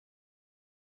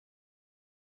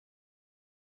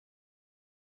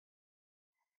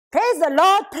Praise the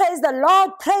Lord, praise the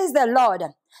Lord, praise the Lord.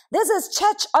 This is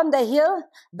Church on the Hill,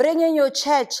 bringing you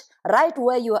church right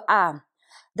where you are.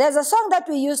 There's a song that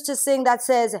we used to sing that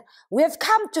says, we've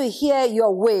come to hear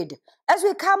your word. As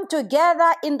we come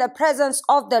together in the presence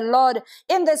of the Lord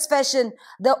in this fashion,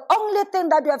 the only thing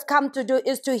that we have come to do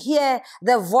is to hear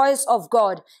the voice of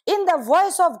God. In the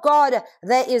voice of God,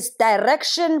 there is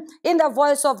direction. In the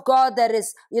voice of God, there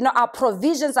is, our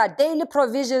provisions, our daily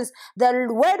provisions. The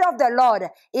word of the Lord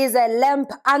is a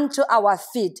lamp unto our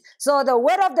feet. So the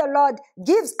word of the Lord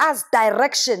gives us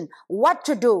direction, what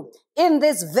to do in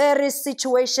this very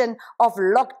situation of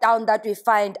lockdown that we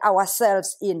find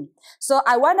ourselves in. So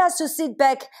I want us to sit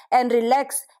back and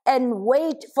relax and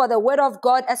wait for the word of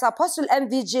God as Apostle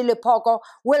MVG Lephoko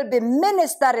will be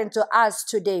ministering to us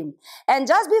today. And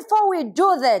just before we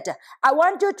do that, I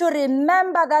want you to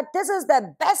remember that this is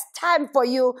the best time for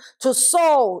you to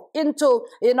sow into,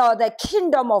 the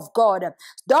kingdom of God.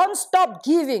 Don't stop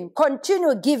giving,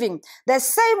 continue giving. The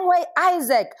same way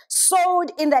Isaac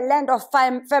sowed in the land of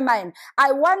famine.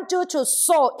 I want you to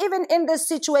sow, even in this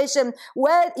situation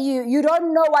where you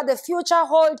don't know what the future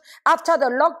holds after the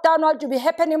lockdown, what will be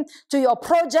happening to your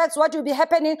projects, what will be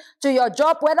happening to your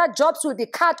job, whether jobs will be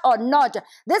cut or not.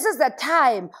 This is the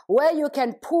time where you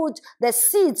can put the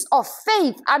seeds of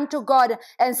faith unto God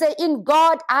and say, in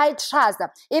God I trust.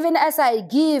 Even as I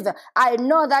give, I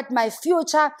know that my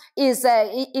future is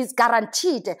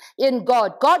guaranteed in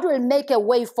God. God will make a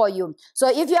way for you. So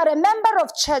if you are a member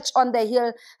of Church on the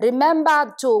Hill,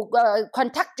 remember to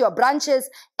contact your branches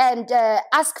and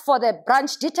ask for the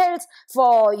branch details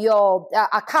for your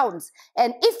accounts.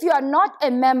 And if you are not a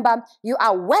member, you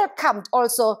are welcomed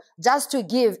also just to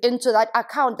give into that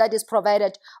account that is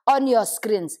provided on your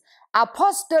screens.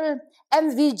 Apostle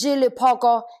MVG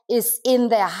Lephoko is in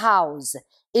the house.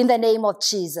 In the name of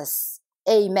Jesus.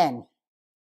 Amen.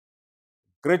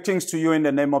 Greetings to you in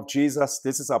the name of Jesus.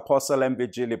 This is Apostle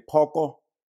MVG Lephoko,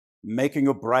 making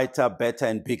you brighter, better,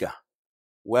 and bigger.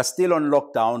 We're still on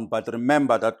lockdown, but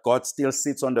remember that God still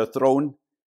sits on the throne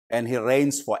and He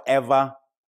reigns forever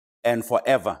and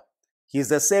forever. He's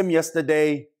the same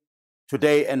yesterday,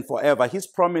 today, and forever. His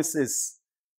promises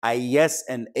are yes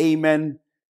and amen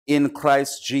in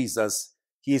Christ Jesus.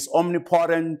 He is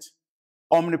omnipotent,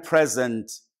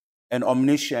 omnipresent, and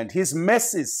omniscient. His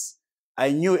mercies are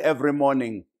new every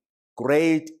morning.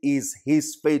 Great is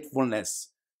His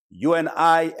faithfulness. You and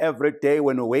I, every day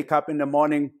when we wake up in the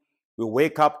morning, we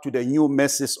wake up to the new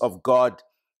mercies of God.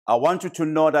 I want you to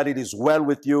know that it is well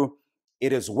with you.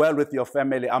 It is well with your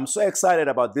family. I'm so excited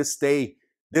about this day.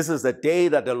 This is the day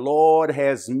that the Lord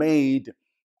has made.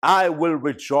 I will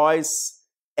rejoice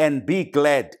and be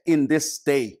glad in this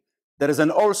day. There is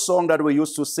an old song that we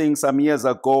used to sing some years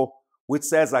ago, which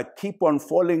says, I keep on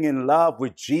falling in love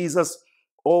with Jesus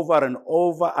over and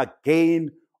over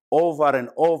again, over and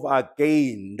over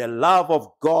again. The love of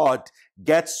God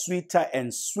gets sweeter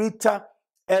and sweeter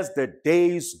as the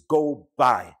days go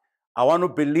by. I want to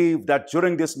believe that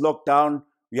during this lockdown,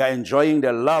 we are enjoying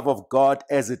the love of God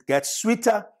as it gets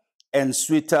sweeter and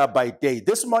sweeter by day.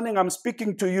 This morning, I'm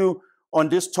speaking to you on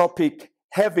this topic,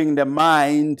 having the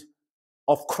mind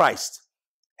of Christ.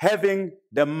 Having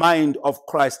the mind of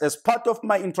Christ. As part of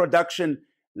my introduction,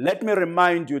 let me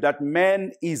remind you that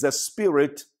man is a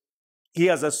spirit. He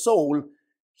has a soul.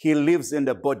 He lives in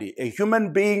the body. A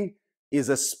human being is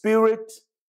a spirit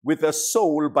with a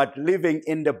soul, but living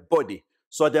in the body.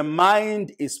 So the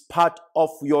mind is part of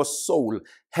your soul,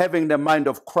 having the mind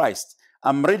of Christ.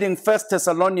 I'm reading 1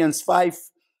 Thessalonians 5,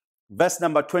 verse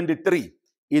number 23.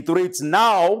 It reads,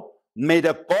 now may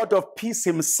the God of peace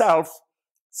Himself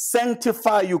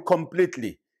sanctify you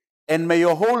completely, and may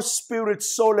your whole spirit,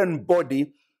 soul, and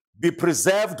body be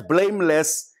preserved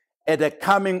blameless at the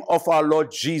coming of our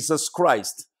Lord Jesus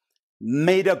Christ.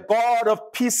 May the God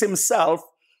of peace Himself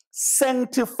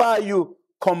sanctify you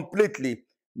completely.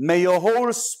 May your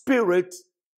whole spirit,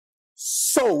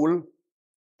 soul,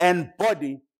 and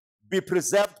body be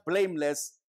preserved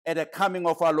blameless at the coming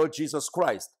of our Lord Jesus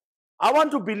Christ. I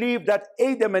want to believe that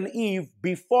Adam and Eve,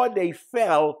 before they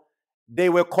fell, they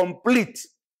were complete.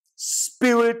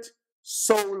 Spirit,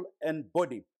 soul, and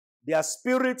body. Their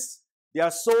spirits,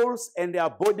 their souls, and their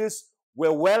bodies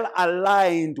were well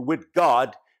aligned with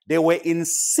God. They were in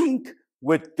sync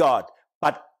with God.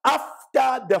 But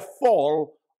after the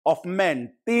fall of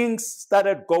man, things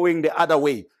started going the other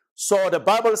way. So the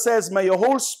Bible says, may your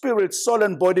whole spirit, soul,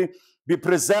 and body be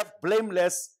preserved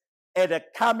blameless at the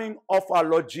coming of our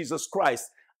Lord Jesus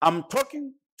Christ. I'm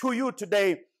talking to you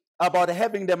today about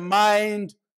having the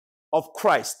mind of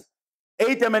Christ.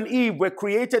 Adam and Eve were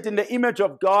created in the image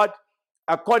of God.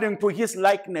 according to his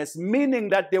likeness, meaning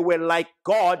that they were like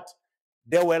God.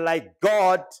 They were like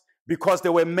God because they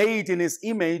were made in his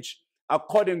image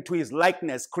according to his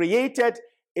likeness, created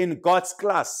in God's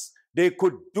class. They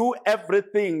could do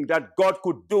everything that God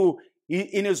could do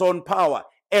in his own power,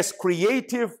 as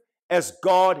creative as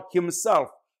God himself.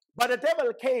 But the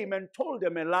devil came and told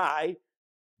them a lie.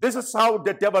 This is how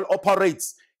the devil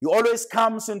operates. He always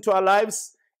comes into our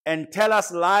lives and tell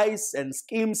us lies and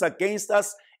schemes against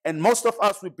us. And most of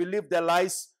us, we believe the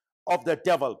lies of the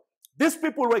devil. These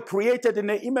people were created in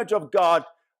the image of God.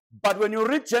 But when you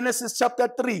read Genesis chapter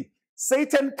 3,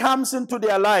 Satan comes into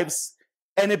their lives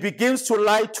and he begins to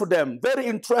lie to them. Very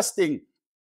interesting.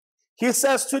 He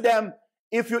says to them,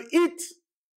 if you eat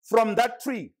from that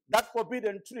tree, that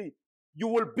forbidden tree, you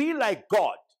will be like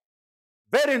God.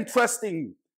 Very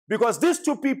interesting, because these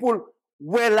two people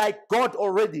were like God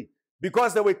already,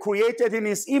 because they were created in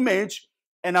his image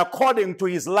and according to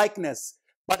his likeness.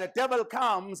 But the devil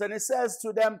comes and he says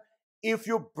to them, if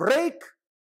you break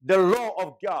the law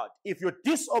of God, if you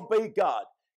disobey God,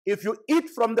 if you eat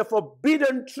from the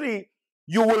forbidden tree,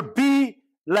 you will be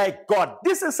like God.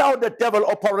 This is how the devil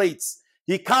operates.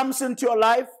 He comes into your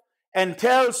life and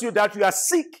tells you that you are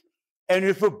sick. And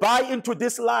if you buy into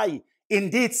this lie,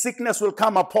 indeed sickness will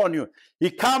come upon you. He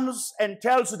comes and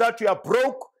tells you that you are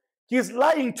broke. He's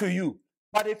lying to you.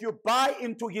 But if you buy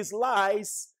into his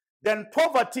lies, then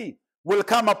poverty will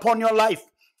come upon your life.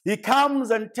 He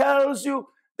comes and tells you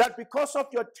that because of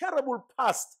your terrible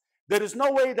past, there is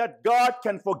no way that God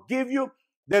can forgive you.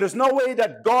 There is no way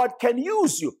that God can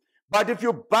use you. But if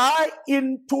you buy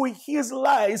into his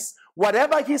lies,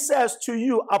 whatever he says to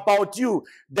you about you,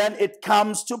 then it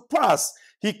comes to pass.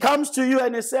 He comes to you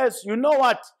and he says, you know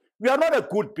what? We are not a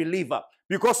good believer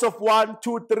because of 1,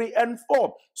 2, 3, and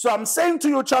 4. So I'm saying to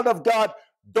you, child of God,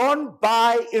 don't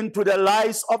buy into the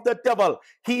lies of the devil.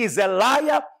 He is a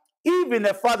liar, even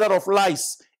a father of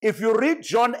lies. If you read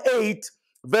John 8,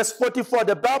 verse 44,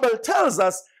 the Bible tells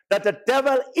us that the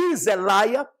devil is a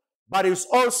liar, but is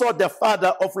also the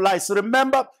father of lies.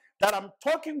 Remember that I'm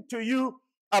talking to you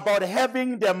about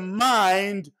having the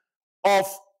mind of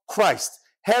Christ.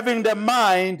 Having the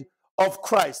mind of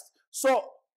Christ. So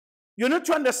you need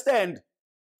to understand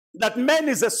that man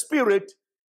is a spirit,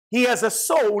 he has a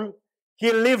soul,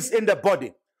 he lives in the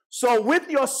body. So with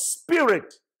your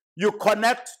spirit, you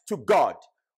connect to God.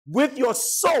 With your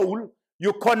soul,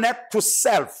 you connect to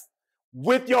self.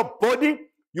 With your body,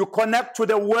 you connect to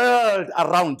the world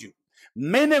around you.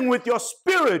 Meaning with your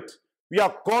spirit, you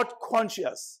are God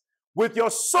conscious. With your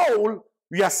soul,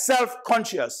 you are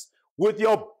self-conscious. With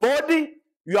your body,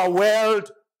 you are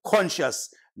world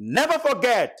conscious. Never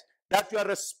forget that you are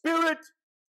a spirit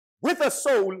with a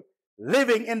soul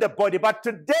living in the body. But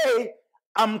today,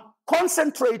 I'm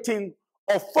concentrating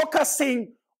or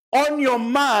focusing on your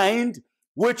mind,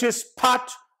 which is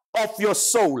part of your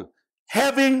soul.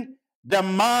 Having the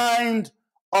mind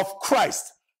of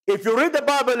Christ. If you read the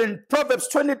Bible in Proverbs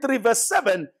 23, verse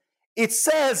 7, it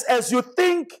says, as you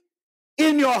think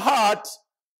in your heart,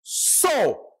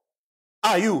 so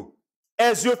are you.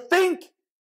 As you think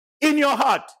in your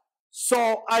heart,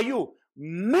 so are you.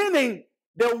 Meaning,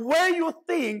 the way you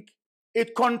think,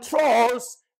 it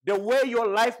controls the way your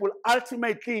life will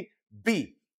ultimately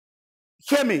be.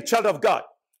 Hear me, child of God.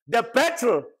 The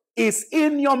battle is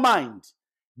in your mind.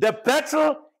 The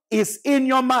battle is in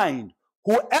your mind.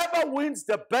 Whoever wins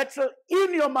the battle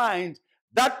in your mind,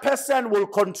 that person will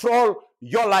control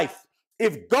your life.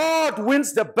 If God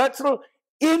wins the battle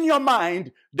in your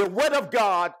mind, the word of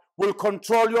God will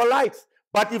control your life.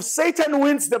 But if Satan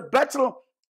wins the battle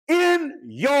in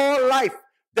your life,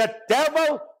 the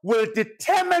devil will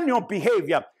determine your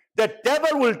behavior. The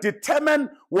devil will determine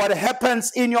what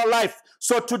happens in your life.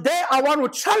 So today I want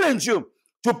to challenge you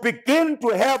to begin to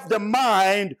have the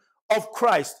mind of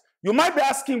Christ. You might be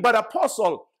asking, but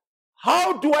Apostle,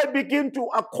 how do I begin to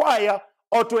acquire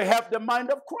or to have the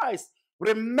mind of Christ?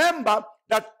 Remember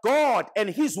that God and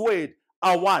his word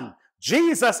are one.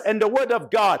 Jesus and the word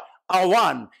of God are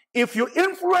one. If you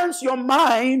influence your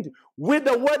mind with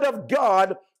the word of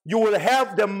God, you will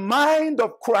have the mind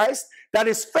of Christ that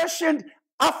is fashioned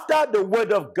after the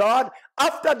word of God,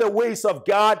 after the ways of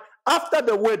God, after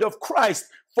the word of Christ.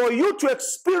 For you to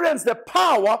experience the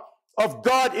power of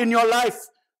God in your life,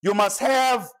 you must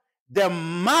have the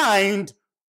mind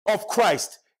of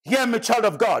Christ. Hear me, child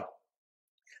of God.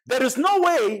 There is no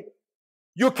way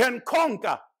you can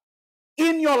conquer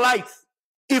in your life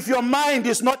if your mind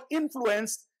is not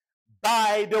influenced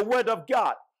by the word of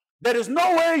God. There is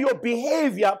no way your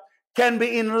behavior can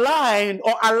be in line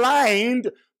or aligned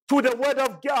to the word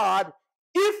of God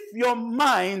if your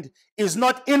mind is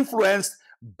not influenced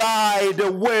by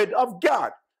the word of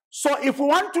God. So if we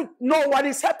want to know what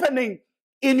is happening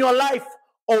in your life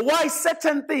or why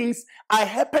certain things are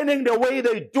happening the way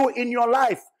they do in your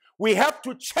life, we have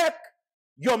to check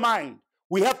your mind.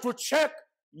 We have to check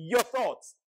your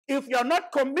thoughts. If you're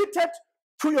not committed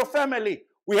to your family,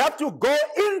 we have to go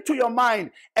into your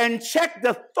mind and check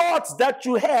the thoughts that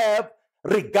you have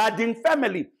regarding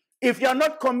family. If you're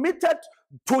not committed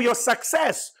to your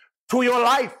success, to your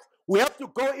life, we have to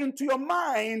go into your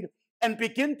mind and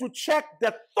begin to check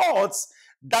the thoughts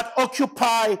that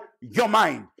occupy your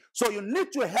mind. So you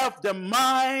need to have the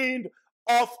mind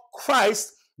of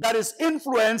Christ that is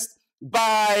influenced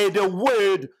by the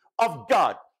word of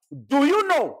God. Do you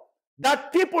know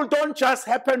that people don't just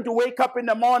happen to wake up in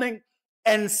the morning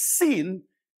and sin?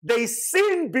 They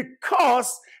sin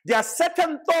because there are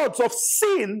certain thoughts of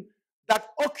sin that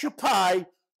occupy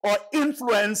or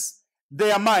influence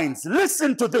their minds.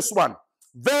 Listen to this one.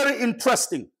 Very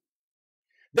interesting.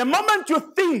 The moment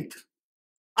you think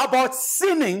about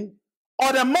sinning,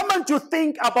 or the moment you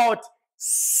think about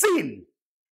sin,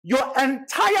 your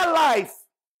entire life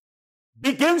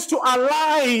begins to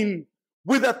align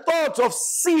with the thoughts of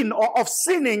sin or of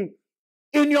sinning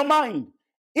in your mind.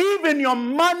 Even your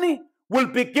money will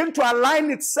begin to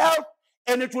align itself,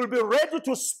 and it will be ready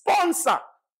to sponsor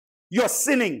your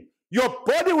sinning. Your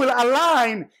body will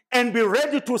align and be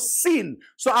ready to sin.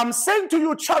 So I'm saying to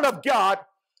you, child of God,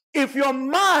 if your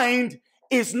mind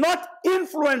is not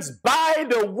influenced by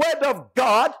the word of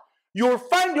God, you'll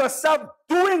find yourself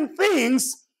doing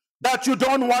things that you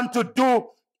don't want to do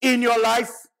in your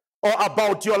life or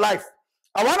about your life.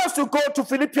 I want us to go to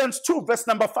Philippians 2, verse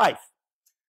number 5.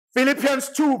 Philippians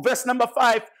 2, verse number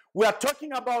 5. We are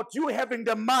talking about you having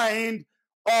the mind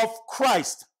of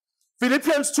Christ.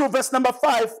 Philippians 2, verse number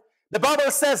 5. The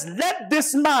Bible says, let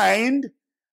this mind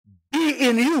be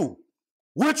in you,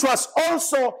 which was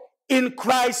also in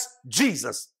Christ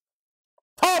Jesus.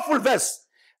 Powerful verse.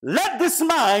 Let this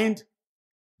mind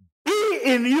be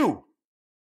in you,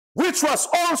 which was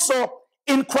also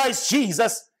in Christ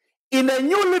Jesus. In the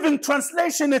New Living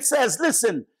Translation, it says,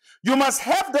 listen, you must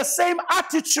have the same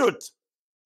attitude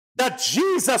that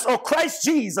Jesus or Christ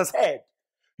Jesus had.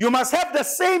 You must have the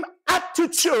same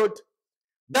attitude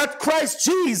that Christ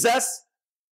Jesus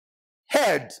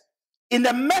had. In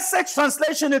the Message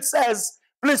translation, it says,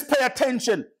 please pay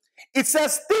attention. It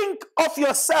says, think of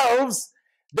yourselves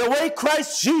the way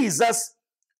Christ Jesus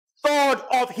thought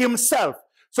of himself.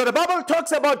 So the Bible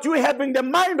talks about you having the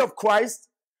mind of Christ,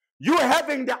 you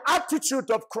having the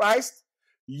attitude of Christ,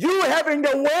 you having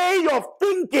the way of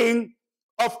thinking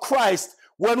of Christ.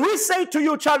 When we say to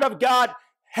you, child of God,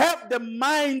 have the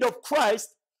mind of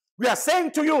Christ, we are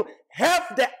saying to you,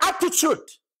 have the attitude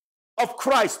of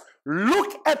Christ.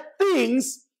 Look at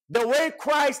things the way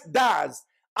Christ does.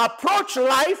 Approach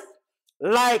life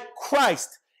like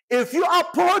Christ. If you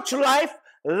approach life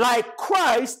like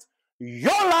Christ,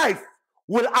 your life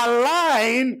will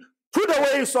align to the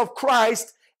ways of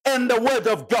Christ and the word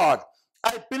of God.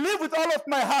 I believe with all of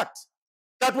my heart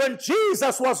that when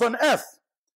Jesus was on earth,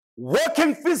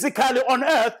 working physically on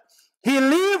earth, he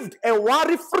lived a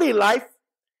worry-free life,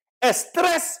 a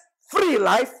stress-free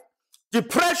life,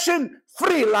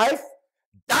 depression-free life,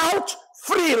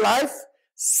 doubt-free life,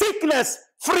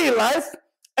 sickness-free life,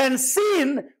 and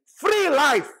sin-free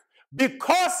life,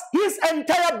 because his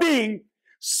entire being,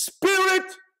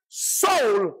 spirit,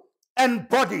 soul, and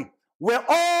body were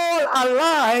all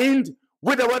aligned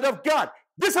with the word of God.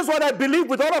 This is what I believe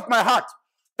with all of my heart,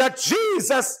 that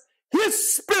Jesus,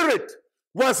 his spirit,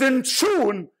 was in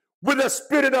tune with the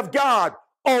Spirit of God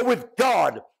or with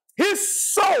God.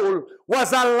 His soul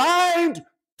was aligned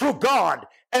to God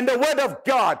and the word of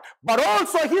God, but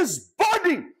also his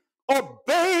body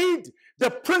obeyed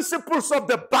the principles of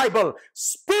the Bible.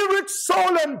 Spirit,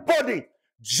 soul, and body.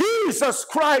 Jesus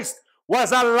Christ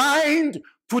was aligned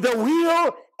to the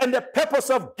will and the purpose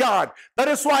of God. That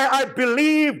is why I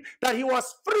believe that he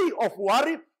was free of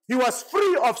worry, he was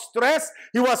free of stress,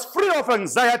 he was free of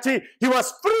anxiety, he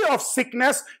was free of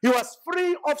sickness, he was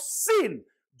free of sin.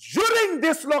 During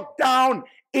this lockdown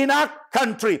in our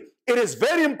country, it is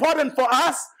very important for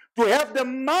us to have the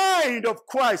mind of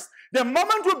Christ. The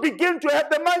moment we begin to have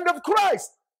the mind of Christ,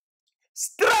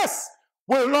 stress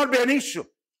will not be an issue.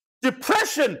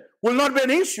 Depression will not be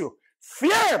an issue.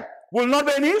 Fear will not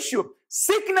be an issue.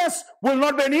 Sickness will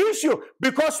not be an issue,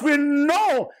 because we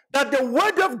know that the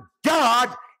word of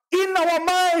God in our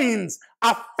minds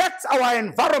affects our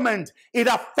environment. It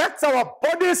affects our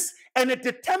bodies, and it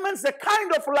determines the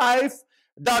kind of life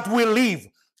that we live.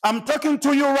 I'm talking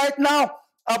to you right now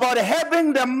about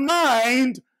having the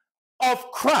mind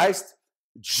of Christ.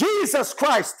 Jesus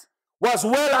Christ was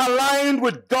well aligned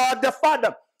with God the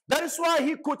Father. That is why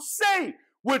he could say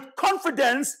with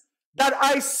confidence that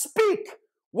I speak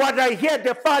what I hear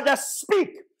the Father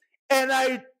speak, and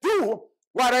I do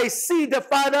what I see the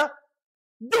Father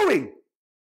doing.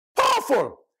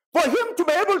 Powerful for him to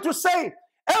be able to say,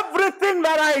 everything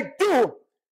that I do,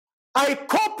 I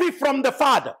copy from the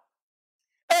Father.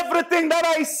 Everything that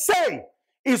I say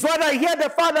is what I hear the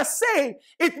Father say.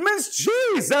 It means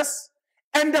Jesus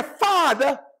and the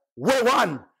Father were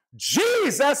one.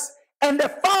 Jesus and the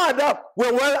Father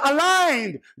were well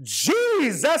aligned.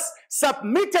 Jesus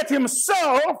submitted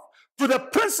himself to the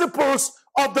principles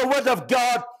of the Word of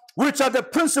God, which are the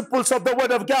principles of the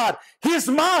Word of God. His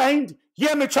mind,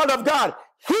 hear me, child of God,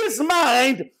 his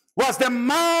mind was the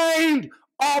mind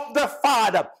of the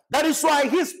Father. That is why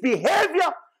his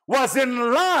behavior was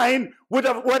in line with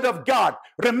the Word of God.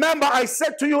 Remember, I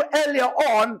said to you earlier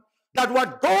on that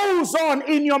what goes on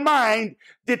in your mind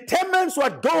determines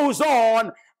what goes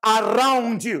on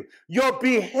around you. Your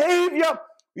behavior,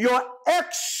 your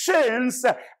actions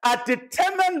are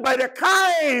determined by the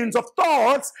kinds of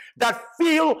thoughts that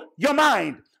fill your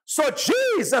mind. So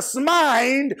Jesus'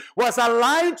 mind was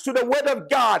aligned to the Word of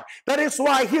God. That is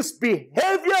why his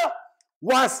behavior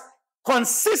was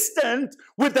consistent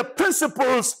with the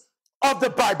principles of the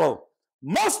Bible.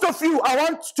 Most of you, I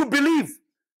want to believe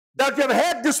that you have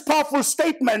heard this powerful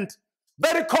statement,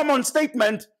 very common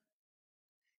statement.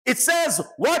 It says,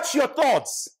 watch your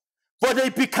thoughts, for they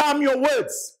become your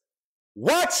words.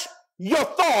 Watch your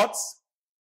thoughts,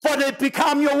 for they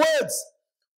become your words.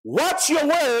 Watch your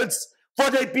words,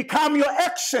 for they become your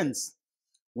actions.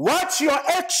 Watch your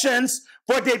actions,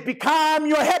 for they become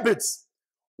your habits.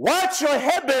 Watch your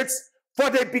habits, for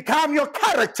they become your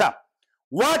character.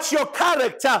 Watch your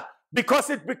character, because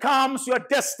it becomes your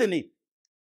destiny.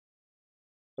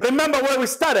 Remember where we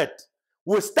started.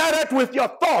 We started with your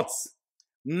thoughts,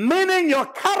 meaning your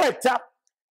character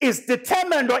is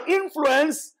determined or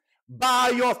influenced by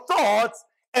your thoughts,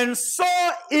 and so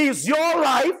is your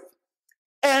life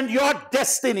and your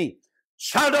destiny.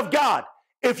 Child of God,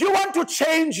 if you want to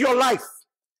change your life,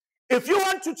 if you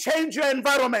want to change your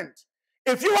environment,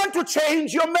 if you want to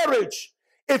change your marriage,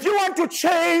 if you want to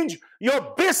change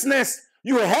your business,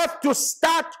 you have to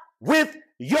start with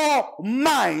your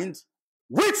mind.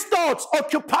 Which thoughts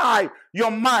occupy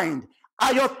your mind?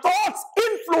 Are your thoughts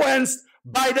influenced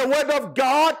by the Word of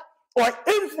God, or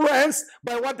influenced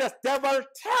by what the devil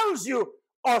tells you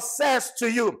or says to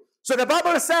you? So the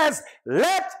Bible says,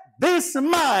 let this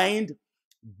mind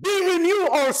be in you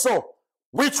also,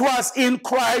 which was in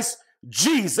Christ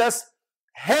Jesus,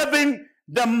 having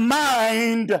the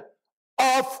mind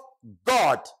of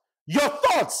God. Your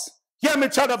thoughts, hear me,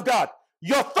 child of God,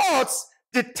 your thoughts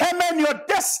determine your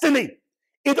destiny.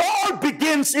 It all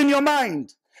begins in your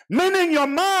mind, meaning your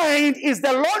mind is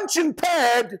the launching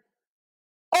pad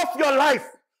of your life.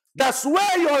 That's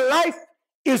where your life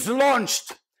is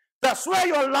launched. That's where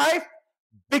your life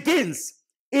begins.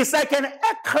 It's like an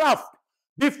aircraft.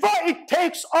 Before it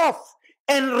takes off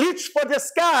and reach for the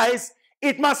skies,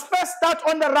 it must first start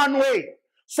on the runway.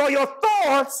 So your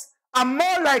thoughts are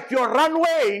more like your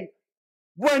runway.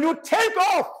 When you take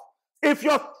off, if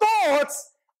your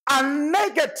thoughts are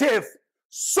negative,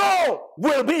 so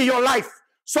will be your life.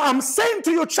 So I'm saying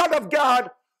to you, child of God,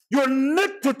 you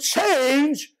need to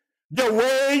change the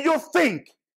way you think.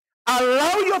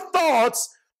 Allow your thoughts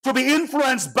to be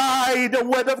influenced by the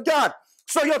Word of God.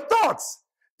 So your thoughts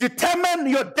determine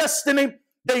your destiny.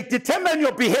 They determine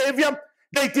your behavior.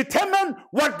 They determine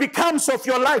what becomes of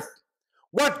your life.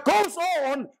 What goes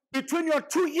on between your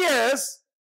 2 ears,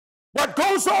 what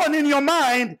goes on in your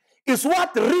mind, is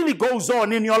what really goes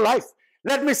on in your life.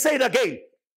 Let me say it again.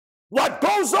 What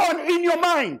goes on in your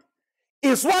mind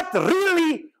is what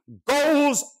really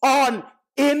goes on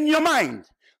in your mind.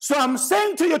 So I'm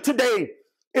saying to you today,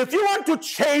 if you want to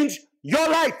change your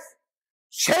life,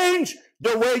 change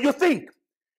the way you think.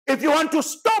 If you want to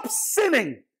stop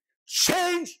sinning,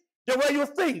 change the way you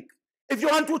think. If you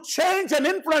want to change and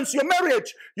influence your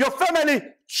marriage, your family,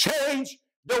 change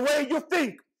the way you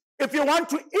think. If you want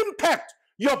to impact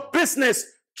your business,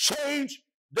 change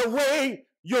the way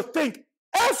you think.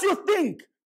 As you think,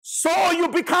 so you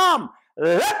become.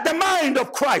 Let the mind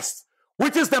of Christ,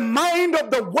 which is the mind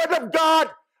of the Word of God,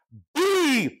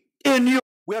 be in you.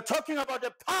 We are talking about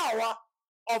the power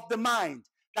of the mind,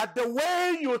 that the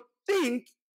way you think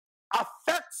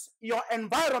affects your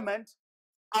environment,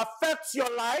 affects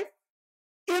your life,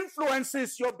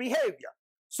 influences your behavior.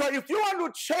 So if you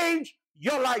want to change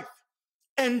your life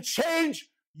and change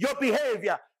your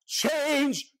behavior,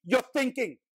 change your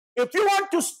thinking. If you want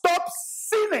to stop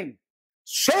sinning,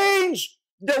 change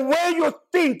the way you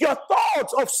think, your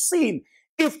thoughts of sin.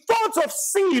 If thoughts of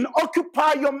sin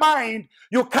occupy your mind,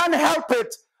 you can't help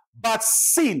it but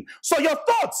sin. So your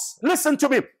thoughts, listen to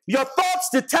me, your thoughts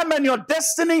determine your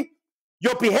destiny,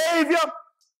 your behavior,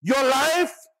 your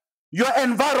life, your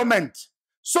environment.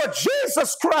 So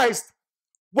Jesus Christ,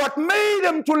 what made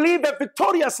him to live a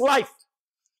victorious life,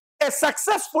 a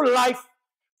successful life,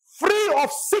 free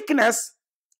of sickness,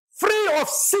 free of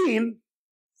sin,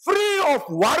 free of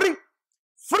worry,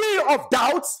 free of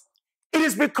doubts, it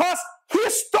is because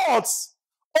his thoughts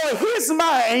or his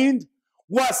mind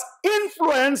was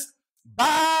influenced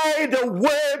by the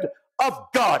word of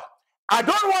God. I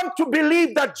don't want to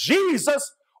believe that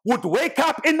Jesus would wake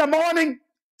up in the morning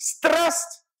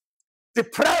stressed,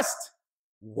 depressed,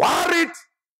 worried,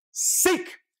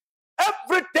 sick.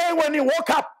 Every day when he woke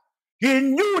up, he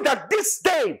knew that this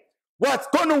day was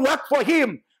going to work for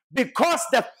him because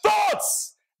the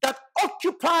thoughts that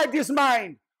occupied his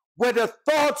mind were the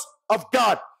thoughts of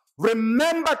God.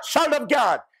 Remember, child of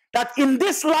God, that in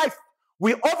this life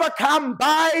we overcome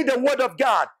by the word of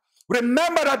God.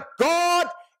 Remember that God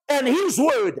and his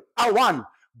word are one.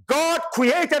 God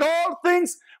created all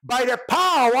things by the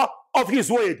power of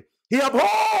his word. He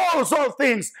upholds all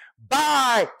things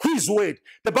by his word.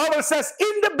 The Bible says,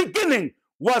 in the beginning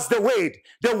was the word.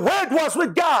 The word was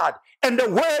with God, and the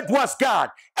word was God.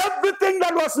 Everything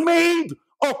that was made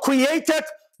or created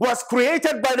was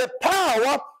created by the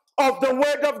power of the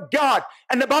word of God.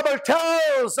 And the Bible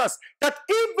tells us that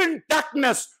even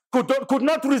darkness could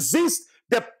not resist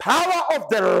the power of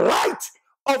the light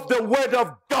of the word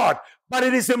of God. But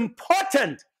it is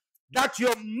important that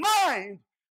your mind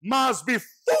must be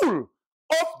full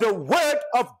of the word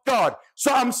of God.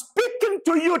 So I'm speaking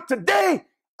to you today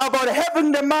about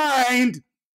having the mind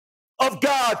of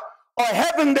God or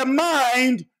having the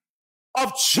mind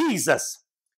of Jesus.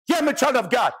 Hear me, child of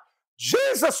God.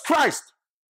 Jesus Christ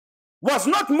was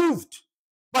not moved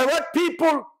by what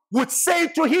people would say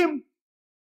to him.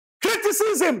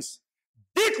 Criticisms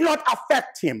did not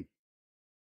affect him.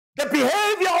 The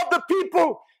behavior of the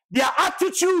people, their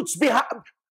attitudes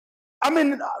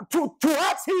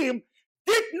towards him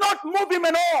did not move him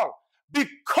at all,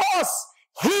 because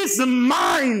his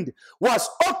mind was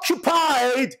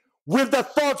occupied with the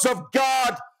thoughts of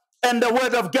God and the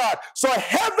word of God. So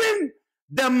having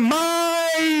the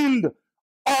mind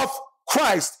of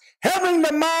Christ, having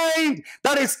the mind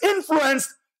that is influenced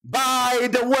by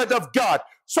the word of God.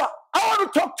 So I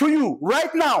want to talk to you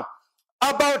right now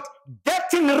about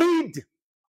getting rid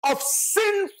of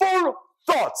sinful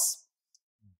thoughts,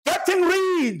 getting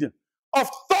rid of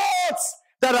thoughts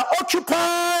that are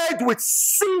occupied with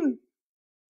sin,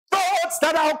 thoughts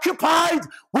that are occupied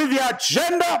with the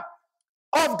agenda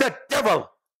of the devil.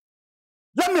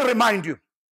 Let me remind you,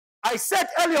 I said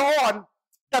earlier on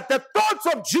that the thoughts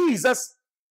of Jesus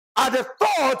are the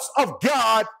thoughts of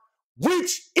God,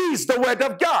 which is the word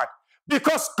of God,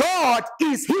 because God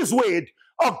is his word,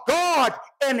 or God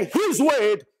and his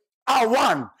word are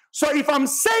one. So if I'm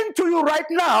saying to you right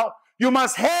now, you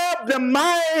must have the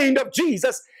mind of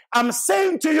Jesus, I'm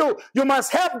saying to you, you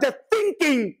must have the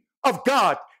thinking of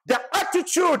God, the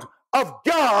attitude of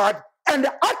God, and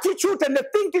the attitude and the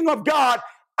thinking of God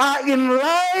are in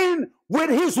line with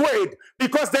his word,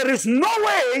 because there is no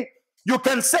way you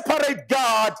can separate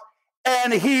God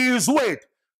and his word.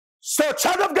 So,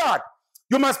 child of God,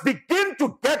 you must begin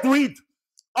to get rid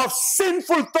of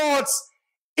sinful thoughts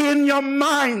in your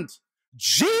mind.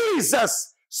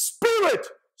 Jesus, spirit,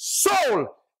 soul,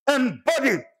 and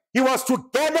body, he was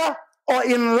together or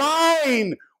in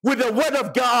line with the word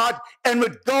of God and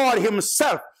with God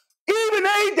himself. Even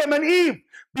Adam and Eve,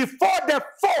 before their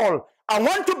fall, I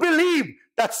want to believe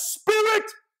that spirit,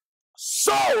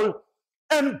 soul,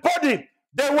 and body,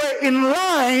 they were in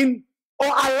line or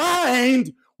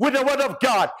aligned with the word of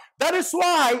God. That is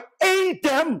why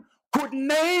Adam could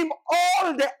name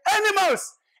all the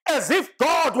animals as if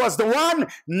God was the one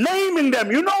naming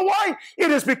them. You know why?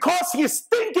 It is because his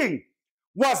thinking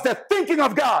was the thinking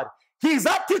of God. His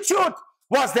attitude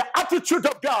was the attitude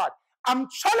of God. I'm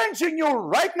challenging you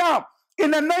right now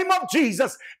in the name of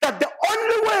Jesus that the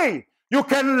only way you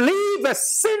can live a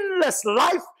sinless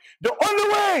life, the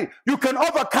only way you can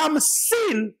overcome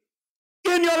sin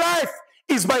in your life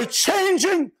is by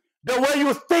changing the way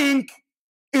you think,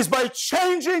 is by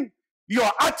changing your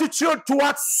attitude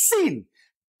towards sin.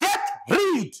 Get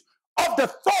rid of the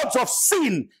thoughts of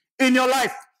sin in your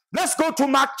life. Let's go to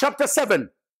Mark chapter 7.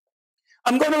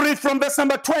 I'm going to read from verse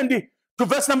number 20 to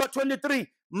verse number 23.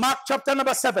 Mark chapter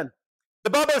number 7. The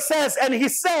Bible says, and he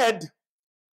said,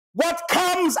 what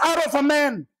comes out of a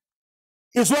man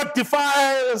is what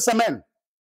defiles a man.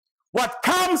 What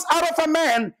comes out of a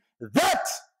man, that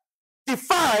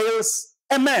defiles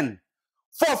a man.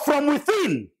 For from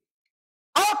within,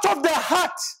 out of the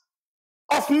heart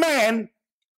of man,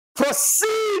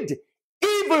 proceed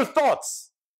evil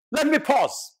thoughts. Let me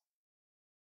pause.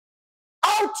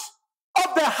 Out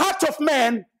of the heart of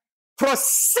man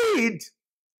proceed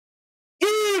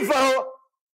evil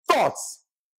thoughts.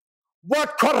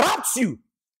 What corrupts you,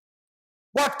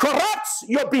 what corrupts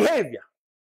your behavior,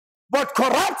 what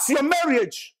corrupts your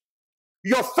marriage,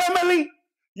 your family,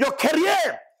 your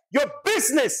career, your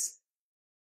business,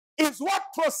 is what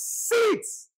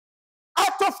proceeds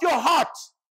out of your heart.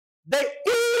 The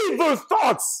evil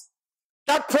thoughts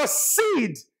that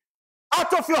proceed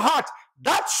out of your heart,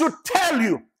 that should tell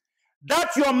you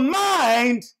that your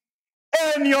mind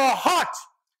and your heart,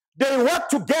 they work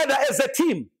together as a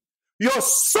team. Your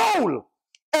soul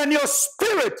and your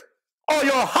spirit or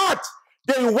your heart,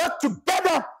 they work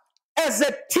together as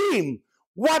a team.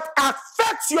 What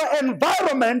affects your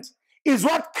environment is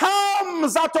what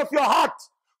comes out of your heart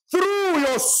through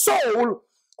your soul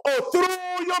or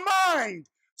through your mind.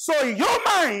 So your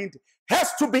mind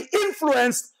has to be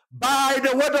influenced by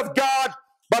the word of God,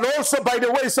 but also by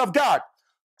the ways of God.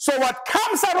 So what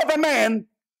comes out of a man,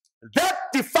 that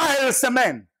defiles a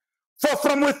man. For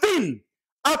from within,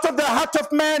 out of the heart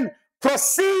of man,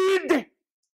 proceed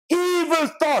evil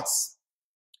thoughts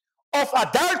of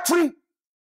adultery,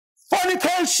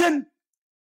 fornication,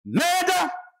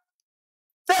 murder,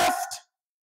 theft,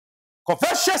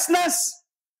 covetousness,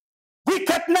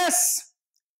 wickedness,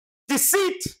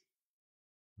 deceit,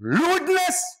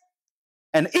 lewdness,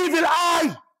 an evil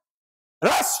eye,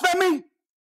 blasphemy,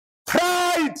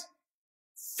 pride,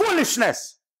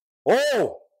 foolishness.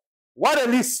 Oh, what a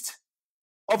list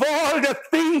of all the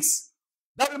things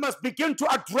that we must begin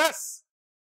to address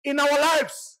in our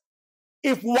lives.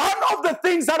 If one of the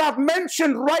things that I've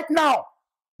mentioned right now,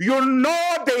 you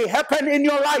know they happen in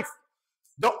your life,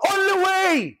 the only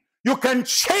way you can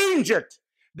change it,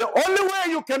 the only way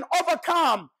you can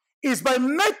overcome is by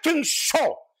making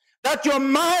sure that your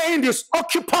mind is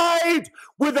occupied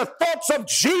with the thoughts of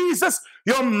Jesus.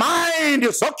 Your mind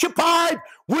is occupied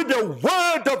with the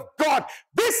word of God.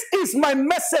 This is my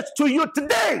message to you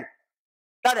today,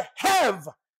 that have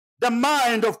the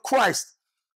mind of Christ.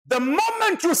 The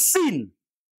moment you sin,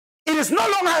 it is no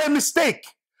longer a mistake,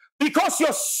 because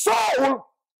your soul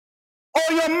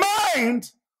or your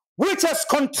mind, which has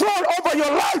control over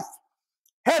your life,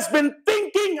 has been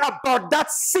thinking about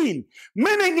that sin.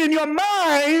 Meaning in your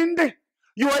mind,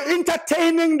 you are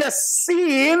entertaining the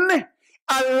sin,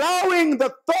 allowing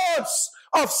the thoughts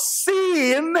of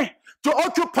sin to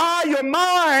occupy your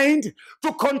mind,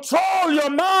 to control your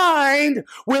mind.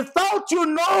 Without you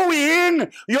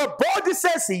knowing, your body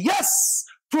says yes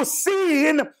to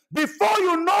sin. Before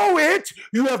you know it,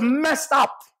 you have messed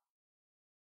up.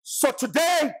 So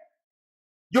today,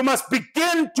 you must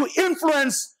begin to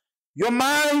influence your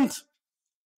mind,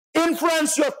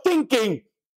 influence your thinking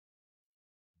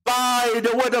by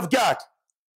the word of God.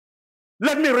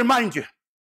 Let me remind you,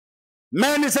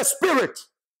 man is a spirit,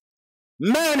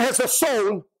 man has a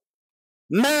soul,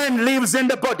 man lives in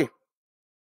the body.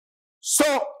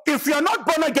 So if you're not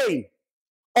born again,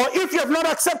 or if you have not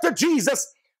accepted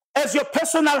Jesus as your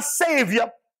personal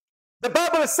savior, the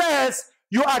Bible says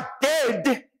you are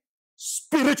dead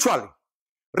spiritually.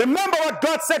 Remember what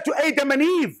God said to Adam and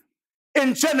Eve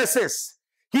in Genesis.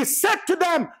 He said to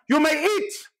them, you may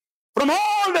eat from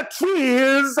all the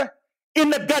trees in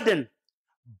the garden,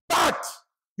 but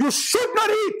you should not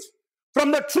eat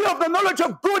from the tree of the knowledge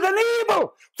of good and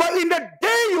evil. For in the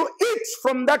day you eat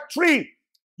from that tree,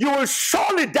 you will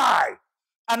surely die.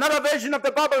 Another version of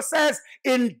the Bible says,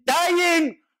 in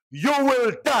dying, you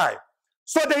will die.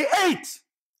 So they ate,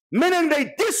 meaning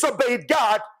they disobeyed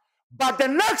God, but the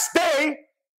next day,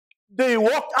 they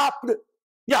walked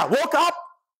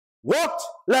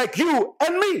like you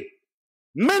and me.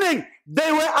 Meaning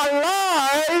they were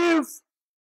alive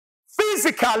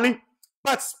physically,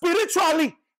 but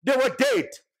spiritually they were dead.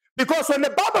 Because when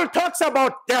the Bible talks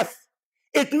about death,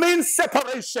 it means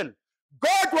separation.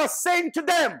 God was saying to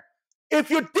them, if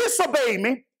you disobey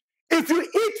me, if you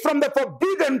eat from the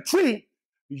forbidden tree,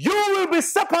 you will be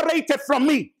separated from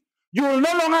me. You will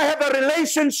no longer have a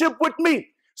relationship with me.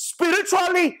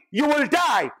 Spiritually, you will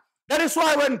die. That is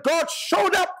why when God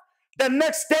showed up the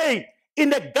next day in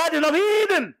the Garden of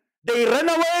Eden, they ran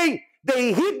away,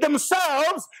 they hid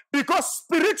themselves, because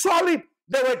spiritually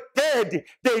they were dead.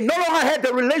 They no longer had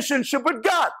a relationship with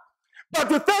God. But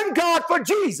we thank God for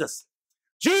Jesus.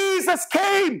 Jesus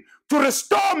came to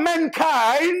restore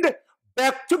mankind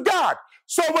back to God.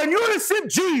 So when you receive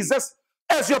Jesus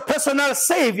as your personal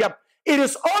savior, It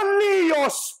is only your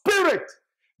spirit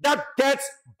that gets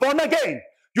born again.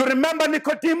 You remember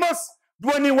Nicodemus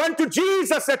when he went to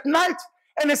Jesus at night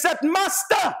and he said,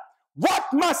 Master, what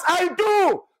must I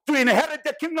do to inherit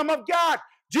the kingdom of God?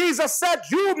 Jesus said,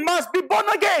 you must be born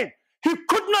again. He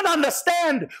could not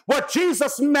understand what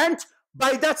Jesus meant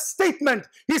by that statement.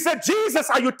 He said, Jesus,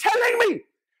 are you telling me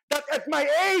that at my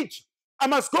age, I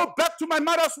must go back to my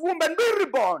mother's womb and be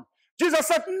reborn? Jesus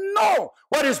said, no.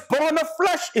 What is born of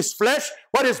flesh is flesh.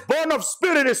 What is born of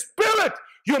spirit is spirit.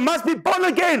 You must be born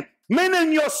again,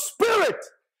 meaning your spirit,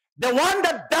 the one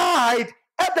that died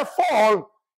at the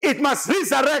fall, it must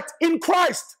resurrect in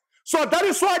Christ. So that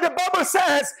is why the Bible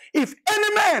says, if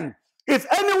any man, if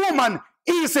any woman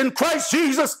is in Christ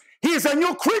Jesus, he is a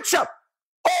new creature.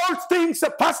 All things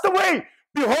have passed away.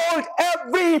 Behold,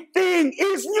 everything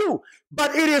is new,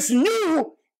 but it is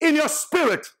new in your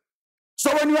spirit.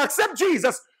 So when you accept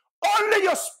Jesus, only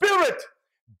your spirit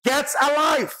gets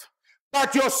alive,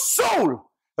 but your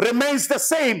soul remains the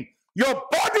same. Your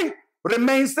body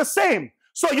remains the same.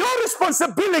 So your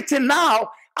responsibility now,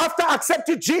 after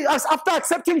accepting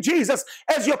Jesus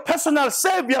as your personal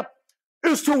Savior,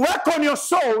 is to work on your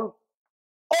soul,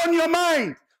 on your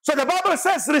mind. So the Bible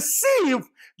says, receive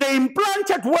the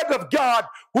implanted word of God,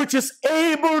 which is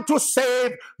able to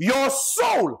save your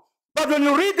soul. But when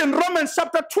you read in Romans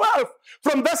chapter 12,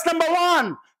 from verse number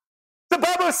 1, the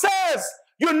Bible says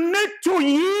you need to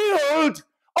yield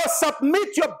or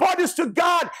submit your bodies to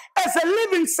God as a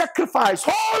living sacrifice,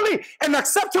 holy and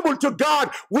acceptable to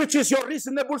God, which is your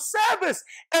reasonable service.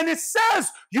 And it says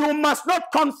you must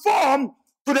not conform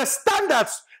to the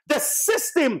standards, the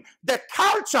system, the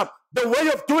culture, the way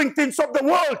of doing things of the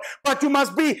world, but you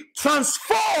must be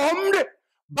transformed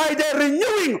by the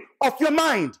renewing of your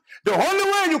mind. The only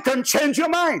way you can change your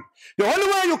mind, the only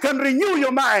way you can renew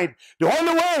your mind, the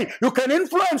only way you can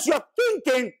influence your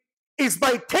thinking is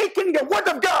by taking the word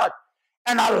of God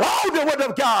and allow the word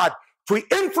of God to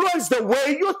influence the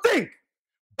way you think.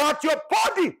 But your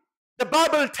body, the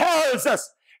Bible tells us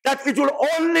that it will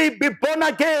only be born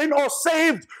again or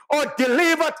saved or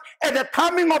delivered at the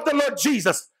coming of the Lord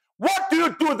Jesus. What do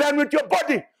you do then with your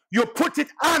body? You put it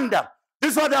under.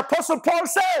 This is what the Apostle Paul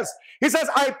says. He says,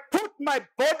 I put my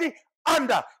body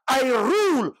under. I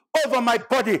rule over my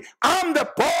body. I'm the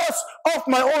boss of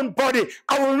my own body.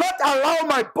 I will not allow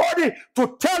my body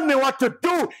to tell me what to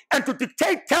do and to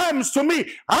dictate times to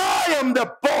me. I am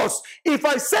the boss. If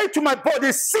I say to my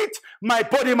body, sit, my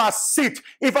body must sit.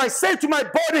 If I say to my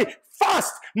body,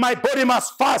 fast, my body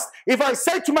must fast. If I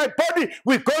say to my body,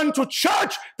 we're going to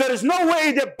church, there is no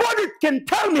way the body can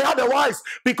tell me otherwise,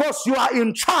 because you are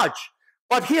in charge.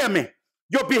 But hear me,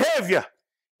 your behavior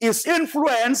is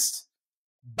influenced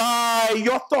by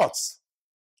your thoughts.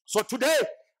 So today,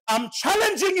 I'm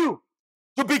challenging you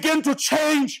to begin to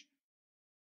change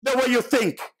the way you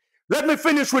think. Let me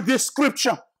finish with this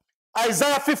scripture.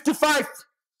 Isaiah 55,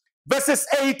 verses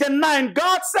 8 and 9.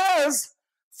 God says,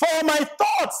 for my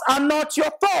thoughts are not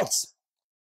your thoughts.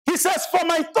 He says, for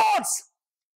my thoughts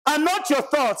are not your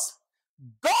thoughts.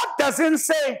 God doesn't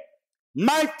say,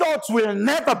 my thoughts will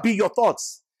never be your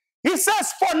thoughts. He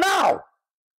says, for now,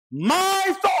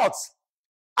 my thoughts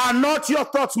are not your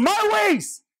thoughts. My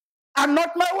ways are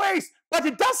not my ways. But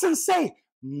it doesn't say,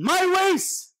 my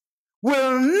ways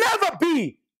will never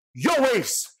be your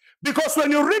ways. Because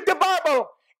when you read the Bible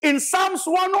in Psalms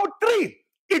 103,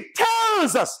 it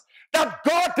tells us that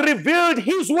God revealed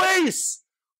his ways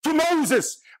to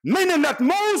Moses, meaning that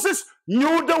Moses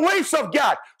knew the ways of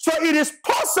God. So it is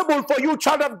possible for you,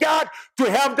 child of God, to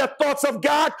have the thoughts of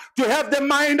God, to have the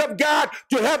mind of God,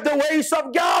 to have the ways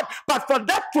of God. But for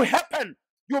that to happen,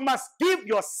 you must give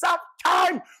yourself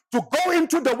time to go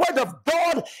into the Word of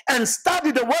God and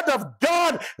study the Word of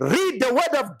God, read the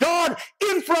Word of God,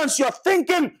 influence your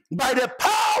thinking by the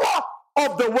power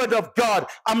of the Word of God.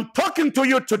 I'm talking to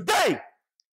you today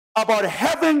about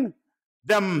having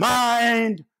the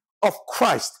mind of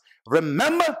Christ.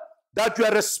 Remember that you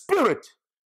are a spirit,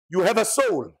 you have a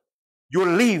soul, you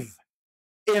live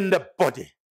in the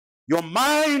body. Your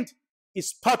mind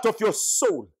is part of your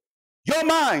soul. Your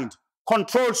mind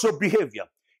controls your behavior.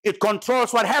 It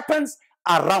controls what happens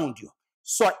around you.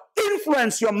 So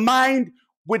influence your mind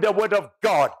with the word of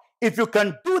God. If you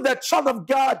can do that, child of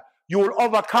God, you will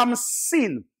overcome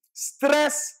sin,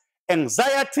 stress,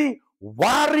 anxiety,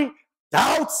 worry,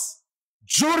 doubts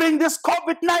during this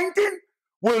COVID-19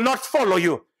 will not follow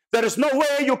you. There is no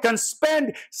way you can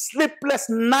spend sleepless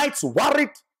nights worried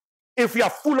if you are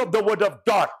full of the word of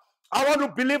God. I want to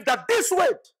believe that this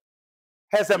word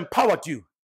has empowered you.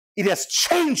 It has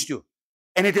changed you,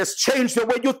 and it has changed the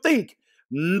way you think.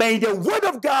 May the word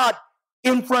of God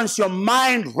influence your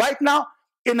mind right now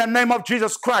in the name of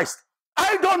Jesus Christ.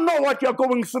 I don't know what you're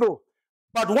going through,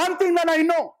 but one thing that I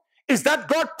know is that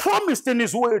God promised in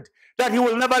his word that he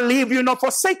will never leave you nor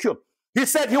forsake you. He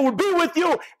said he will be with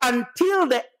you until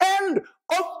the end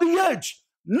of the age.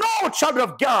 Know, child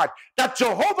of God, that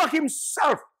Jehovah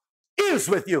himself is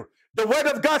with you. The word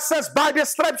of God says, by the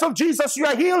stripes of Jesus, you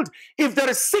are healed. If there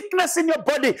is sickness in your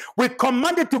body, we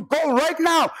command it to go right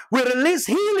now. We release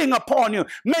healing upon you.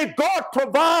 May God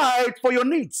provide for your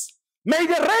needs. May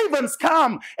the ravens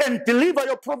come and deliver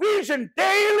your provision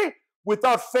daily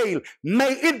without fail.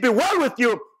 May it be well with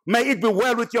you. May it be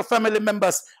well with your family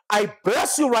members. I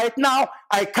bless you right now.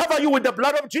 I cover you with the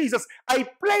blood of Jesus. I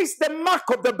place the mark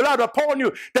of the blood upon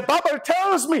you. The Bible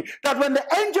tells me that when the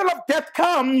angel of death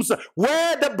comes,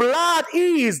 where the blood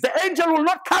is, the angel will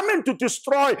not come in to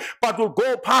destroy, but will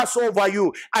go pass over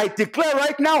you. I declare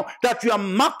right now that you are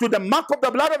marked with the mark of the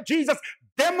blood of Jesus.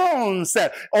 Demons,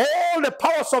 all the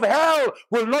powers of hell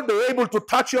will not be able to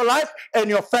touch your life and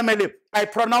your family. I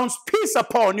pronounce peace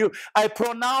upon you. I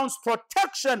pronounce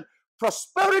protection,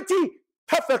 prosperity,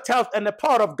 perfect health, and the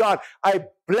power of God. I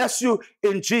bless you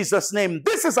in Jesus' name.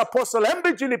 This is Apostle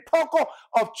MVG Lephoko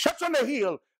of Church on the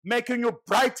Hill, making you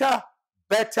brighter,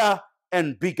 better,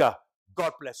 and bigger.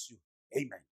 God bless you.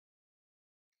 Amen.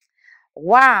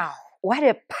 Wow, what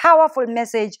a powerful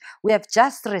message we have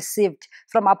just received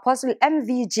from Apostle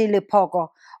MVG Lephoko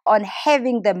on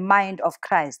having the mind of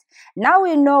Christ. Now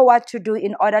we know what to do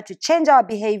in order to change our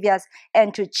behaviors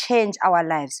and to change our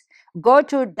lives. Go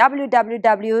to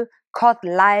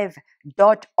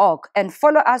www.courtlive.org and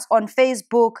follow us on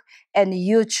Facebook and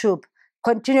YouTube.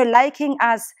 Continue liking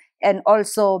us and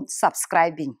also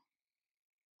subscribing.